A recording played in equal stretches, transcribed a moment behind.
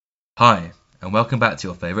Hi, and welcome back to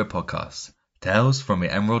your favourite podcast, Tales from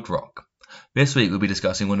the Emerald Rock. This week we'll be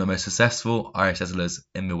discussing one of the most successful Irish settlers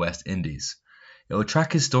in the West Indies. It will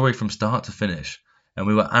track his story from start to finish, and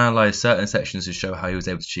we will analyse certain sections to show how he was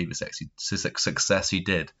able to achieve the success he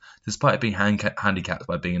did, despite being handicapped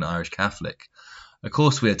by being an Irish Catholic. Of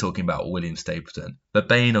course, we are talking about William Stapleton, the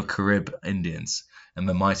bane of Carib Indians, and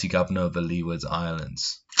the mighty governor of the Leeward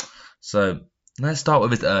Islands. So, let's start with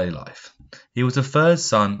his early life. He was the third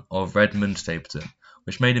son of Redmond Stapleton,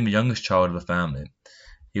 which made him the youngest child of the family.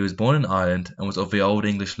 He was born in Ireland and was of the Old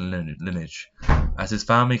English lineage, as his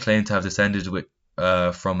family claimed to have descended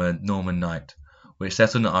from a Norman knight, which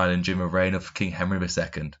settled on the island during the reign of King Henry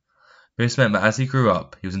II. This meant that as he grew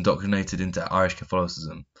up, he was indoctrinated into Irish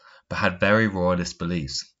Catholicism, but had very royalist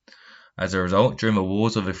beliefs. As a result, during the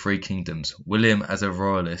Wars of the Three Kingdoms, William, as a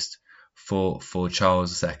royalist, fought for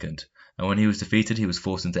Charles II, and when he was defeated, he was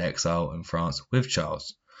forced into exile in France with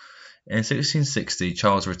Charles. In 1660,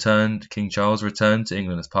 King Charles returned to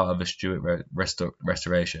England as part of the Stuart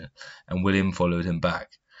Restoration, and William followed him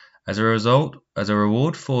back. As a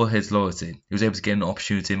reward for his loyalty, he was able to get an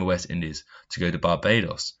opportunity in the West Indies to go to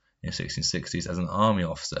Barbados in the 1660s as an army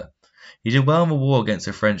officer. He did well in the war against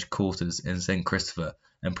the French quarters in St. Christopher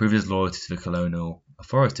and proved his loyalty to the colonial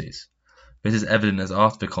authorities. This is evident as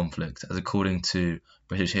after the conflict, as according to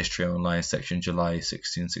British History Online section July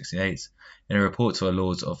 1668, in a report to the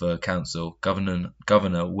Lords of the Council, Governor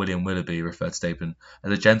William Willoughby referred to Stapleton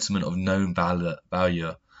as a gentleman of known valor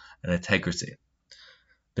and integrity.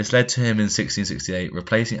 This led to him in 1668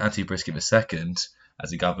 replacing Anthony Brisket II as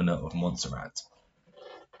the governor of Montserrat.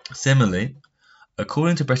 Similarly,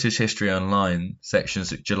 according to British History Online section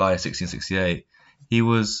July 1668, he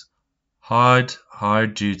was hard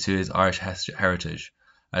due to his Irish heritage.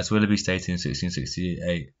 As Willoughby stated in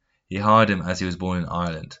 1668, he hired him as he was born in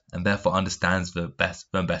Ireland, and therefore understands them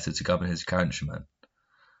better to govern his countrymen.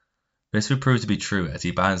 This would prove to be true, as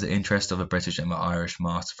he balanced the interests of the British and the Irish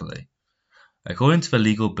masterfully. According to the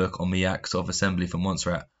legal book on the Acts of Assembly for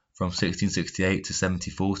Montserrat from 1668 to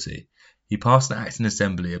 1740, he passed an act in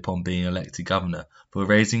Assembly upon being elected governor for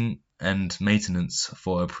raising and maintenance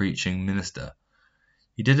for a preaching minister.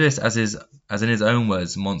 He did this as in his own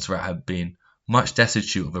words, Montserrat had been much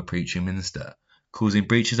destitute of a preaching minister, causing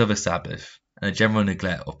breaches of the Sabbath and a general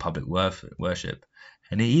neglect of public worship,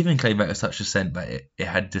 and he even claimed that to such a extent that it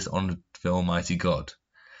had dishonoured the Almighty God.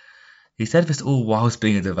 He said this all whilst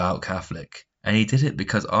being a devout Catholic, and he did it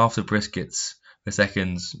because after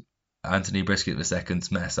Anthony Brisket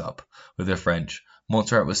II's mess up with the French,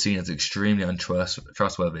 Montserrat was seen as extremely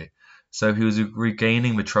untrustworthy, so he was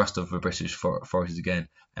regaining the trust of the British authorities again,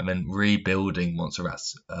 and then rebuilding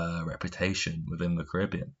Montserrat's reputation within the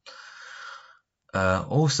Caribbean.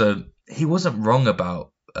 Also, he wasn't wrong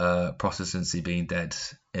about Protestancy being dead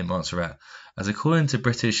in Montserrat, as according to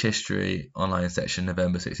British History Online section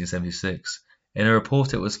November 1676, in a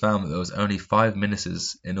report it was found that there was only 5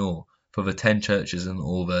 ministers in all for the 10 churches in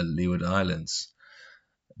all the Leeward Islands.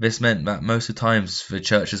 This meant that most of the times the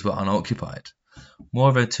churches were unoccupied.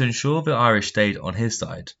 Moreover, to ensure the Irish stayed on his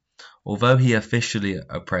side, although he officially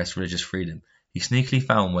oppressed religious freedom, he sneakily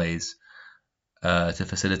found ways to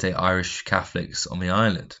facilitate Irish Catholics on the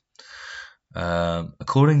island.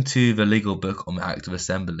 According to the legal book on the Act of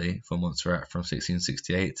Assembly for Montserrat from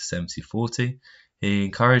 1668 to 1740, he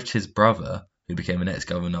encouraged his brother, who became the next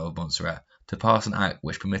governor of Montserrat, to pass an act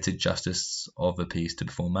which permitted justice of the peace to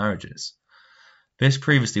perform marriages. This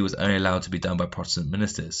previously was only allowed to be done by Protestant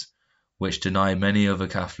ministers, which denied many of the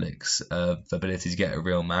Catholics the ability to get a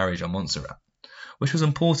real marriage on Montserrat, which was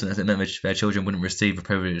important as it meant that their children wouldn't receive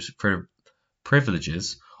the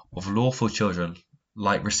privileges of lawful children,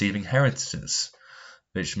 like receiving inheritance,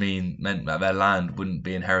 which meant that their land wouldn't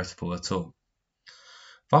be inheritable at all.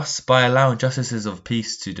 Thus, by allowing justices of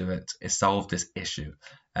peace to do it solved this issue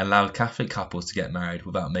and allowed Catholic couples to get married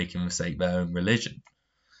without making them forsake their own religion.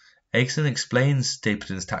 Eggleston explains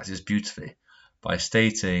Stapleton's tactics beautifully by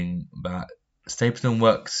stating that Stapleton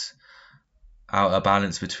works out a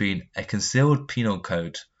balance between a concealed penal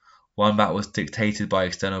code, one that was dictated by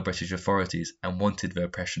external British authorities and wanted the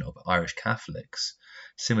oppression of Irish Catholics,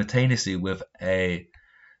 simultaneously with a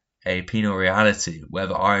penal reality where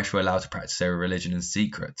the Irish were allowed to practice their religion in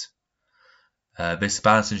secret. This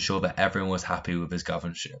balance ensured that everyone was happy with his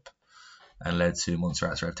governorship and led to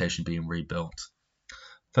Montserrat's reputation being rebuilt.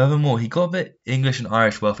 Furthermore, he got the English and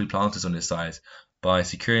Irish wealthy planters on his side by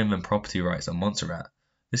securing them property rights on Montserrat.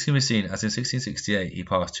 This can be seen as in 1668 he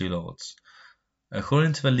passed 2 laws.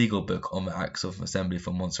 According to the legal book on the Acts of Assembly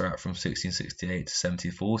for Montserrat from 1668 to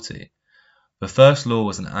 1740, The first law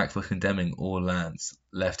was an act for condemning all lands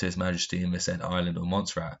left to His Majesty in the said island of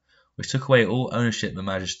Montserrat, which took away all ownership the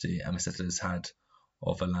Majesty and the settlers had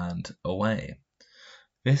of the land away.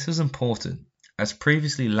 This was important, as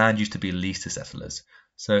previously land used to be leased to settlers,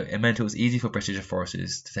 so it meant it was easy for British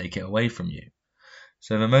authorities to take it away from you.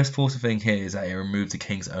 So the most important thing here is that it removed the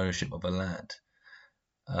king's ownership of the land.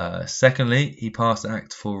 Secondly, he passed an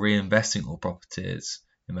act for reinvesting all properties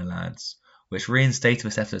in the lands, which reinstated the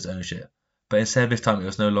settlers' ownership, but instead this time it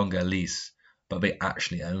was no longer a lease, but they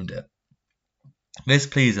actually owned it. This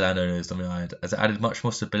pleased the landowners on the island, as it added much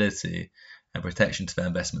more stability and protection to their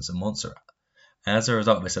investments in Montserrat. And as a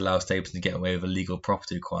result, this allowed Stapleton to get away with illegal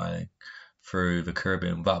property acquiring through the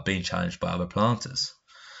Caribbean without being challenged by other planters.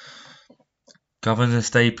 Governor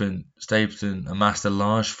Stapleton amassed a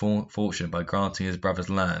large fortune by granting his brother's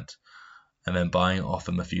land and then buying it off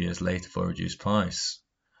him a few years later for a reduced price.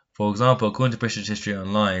 For example, according to British History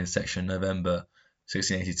Online, section November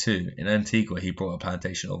 1682, in Antigua he bought a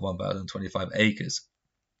plantation of 1,025 acres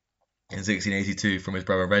in 1682 from his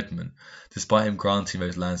brother Redmond, despite him granting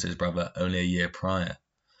those lands to his brother only a year prior.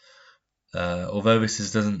 Although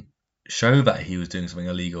this doesn't show that he was doing something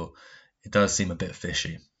illegal, it does seem a bit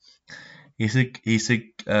fishy. He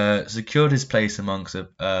secured his place amongst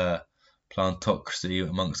a plantocracy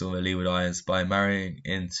amongst all the Leeward Islands by marrying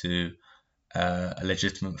into a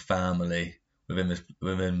legitimate family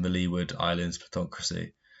within the Leeward Islands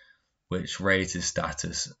plantocracy, which raised his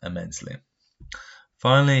status immensely.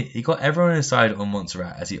 Finally, he got everyone inside on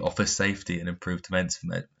Montserrat as he offered safety and improved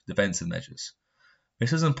defensive measures.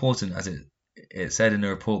 This was important as it said in a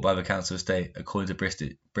report by the Council of State, according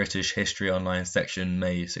to British History Online section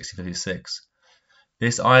May 1656.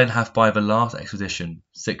 This island hath by the last expedition,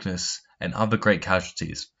 sickness, and other great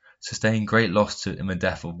casualties, sustained great loss in the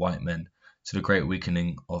death of white men, to the great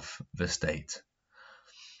weakening of the state.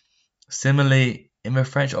 Similarly, in the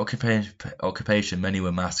French occupation many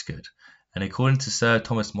were massacred, and according to Sir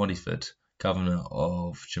Thomas Modiford, governor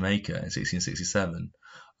of Jamaica in 1667,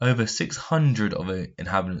 over 600 of the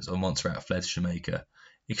inhabitants of Montserrat fled to Jamaica,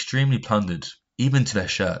 extremely plundered, even to their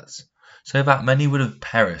shirts, so that many would have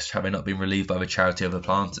perished had they not been relieved by the charity of the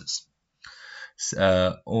planters.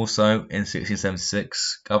 Also, in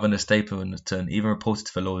 1676, Governor Stapleton even reported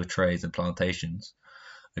to the Lord of Trades and Plantations,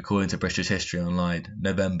 according to British History Online,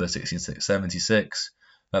 November 1676,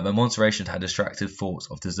 that the Montserratians had distracted thoughts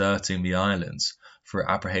of deserting the islands through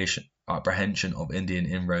apprehension of Indian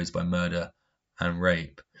inroads by murder and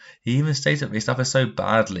rape. He even stated that they suffer so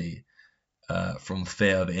badly from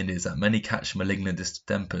fear of the Indians that many catch malignant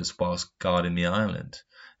distempers whilst guarding the island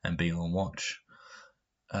and being on watch.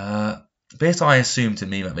 This I assume to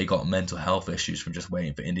mean that they got mental health issues from just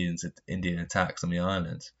waiting for Indian attacks on the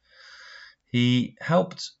island. He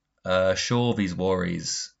helped shore these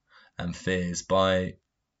worries and fears by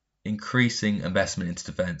increasing investment into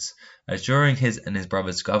defence, as during his and his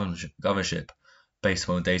brother's governorship, based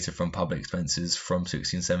upon data from public expenses from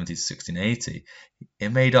 1670 to 1680, it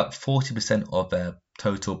made up 40% of their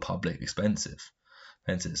total public expenses.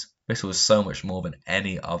 This was so much more than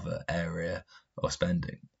any other area of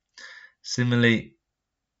spending. Similarly,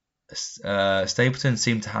 Stapleton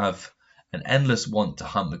seemed to have an endless want to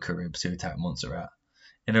hunt the Caribs to attack Montserrat.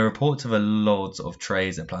 In a report to the Lords of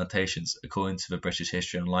Trades and Plantations, according to the British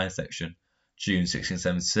History Online section, June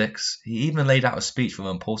 1676, he even laid out a speech for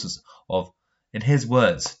the importance of, in his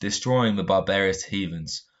words, destroying the barbarous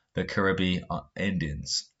heathens, the Caribbean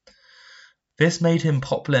Indians. This made him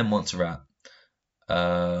popular in Montserrat,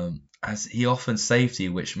 as he offered safety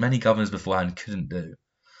which many governors beforehand couldn't do.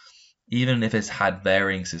 Even if it had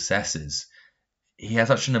varying successes, he had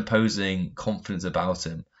such an imposing confidence about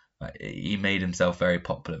him that he made himself very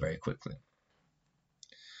popular very quickly.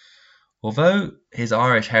 Although his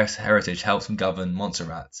Irish heritage helped him govern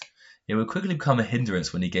Montserrat, it would quickly become a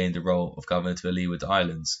hindrance when he gained the role of governor to the Leeward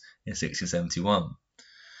Islands in 1671,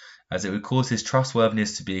 as it would cause his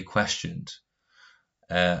trustworthiness to be questioned.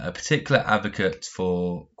 A particular advocate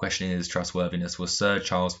for questioning his trustworthiness was Sir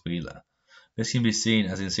Charles Wheeler. This can be seen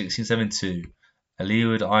as in 1672, a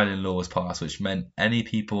Leeward Island law was passed which meant any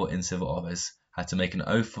people in civil office had to make an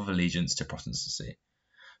oath of allegiance to Protestancy.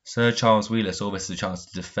 Sir Charles Wheeler saw this as a chance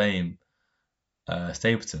to defame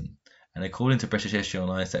Stapleton, and according to British History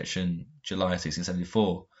Online section July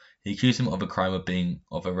 1674, he accused him of the crime of being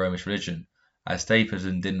of a Romish religion, as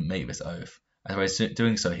Stapleton didn't make this oath, as by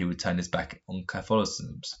doing so he would turn his back on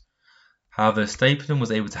Catholicism. However, Stapleton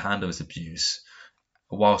was able to handle this abuse,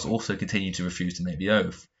 whilst also continuing to refuse to make the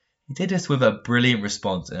oath. He did this with a brilliant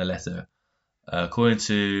response in a letter, according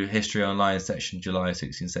to History Online section July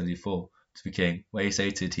 1674, to the king, where he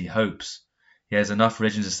stated he hopes he has enough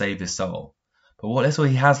religion to save his soul, but what little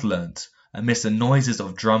he has learnt, amidst the noises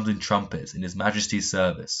of drums and trumpets in his Majesty's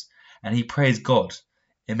service, and he prays God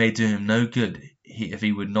it may do him no good if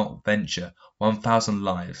he would not venture 1,000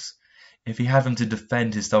 lives, if he had them to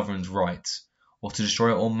defend his sovereign's rights, or to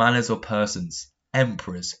destroy all manners or persons,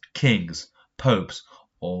 emperors, kings, popes,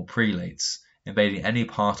 or prelates, invading any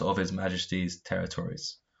part of his Majesty's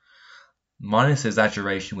territories. Minus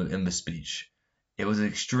exaggeration within the speech, it was an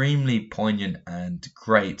extremely poignant and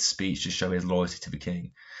great speech to show his loyalty to the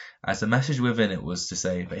king, as the message within it was to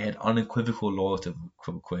say that he had unequivocal loyalty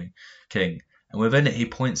to the king, and within it he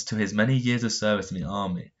points to his many years of service in the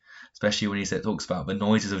army, especially when he talks about the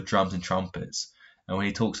noises of drums and trumpets, and when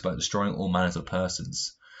he talks about destroying all manners of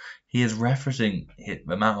persons. He is referencing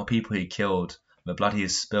the amount of people he killed, the blood he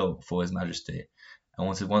has spilt for his majesty, and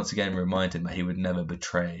wanted once again remind him that he would never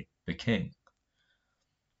betray the king.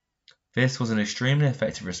 This was an extremely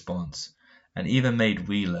effective response, and even made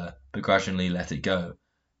Wheeler begrudgingly let it go,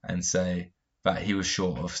 and say that he was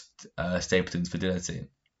short of Stapleton's fidelity.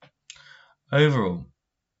 Overall,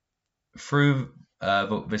 through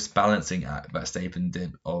this balancing act that Stapleton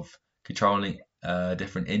did of controlling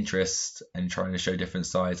different interests and trying to show different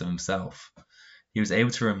sides of himself, he was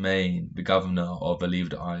able to remain the governor of the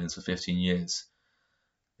Leeward Islands for 15 years.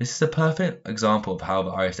 This is a perfect example of how the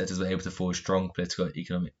Irish settlers were able to forge strong political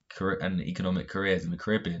and economic careers in the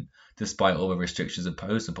Caribbean, despite all the restrictions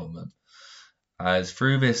imposed upon them. As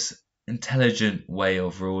through this intelligent way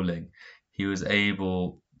of ruling, he was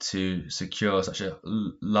able to secure such a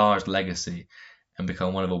large legacy and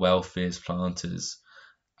become one of the wealthiest planters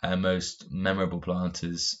and most memorable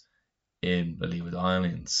planters in the Leeward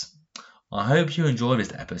Islands. I hope you enjoyed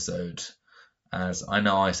this episode, as I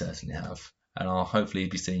know I certainly have, and I'll hopefully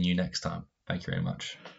be seeing you next time. Thank you very much.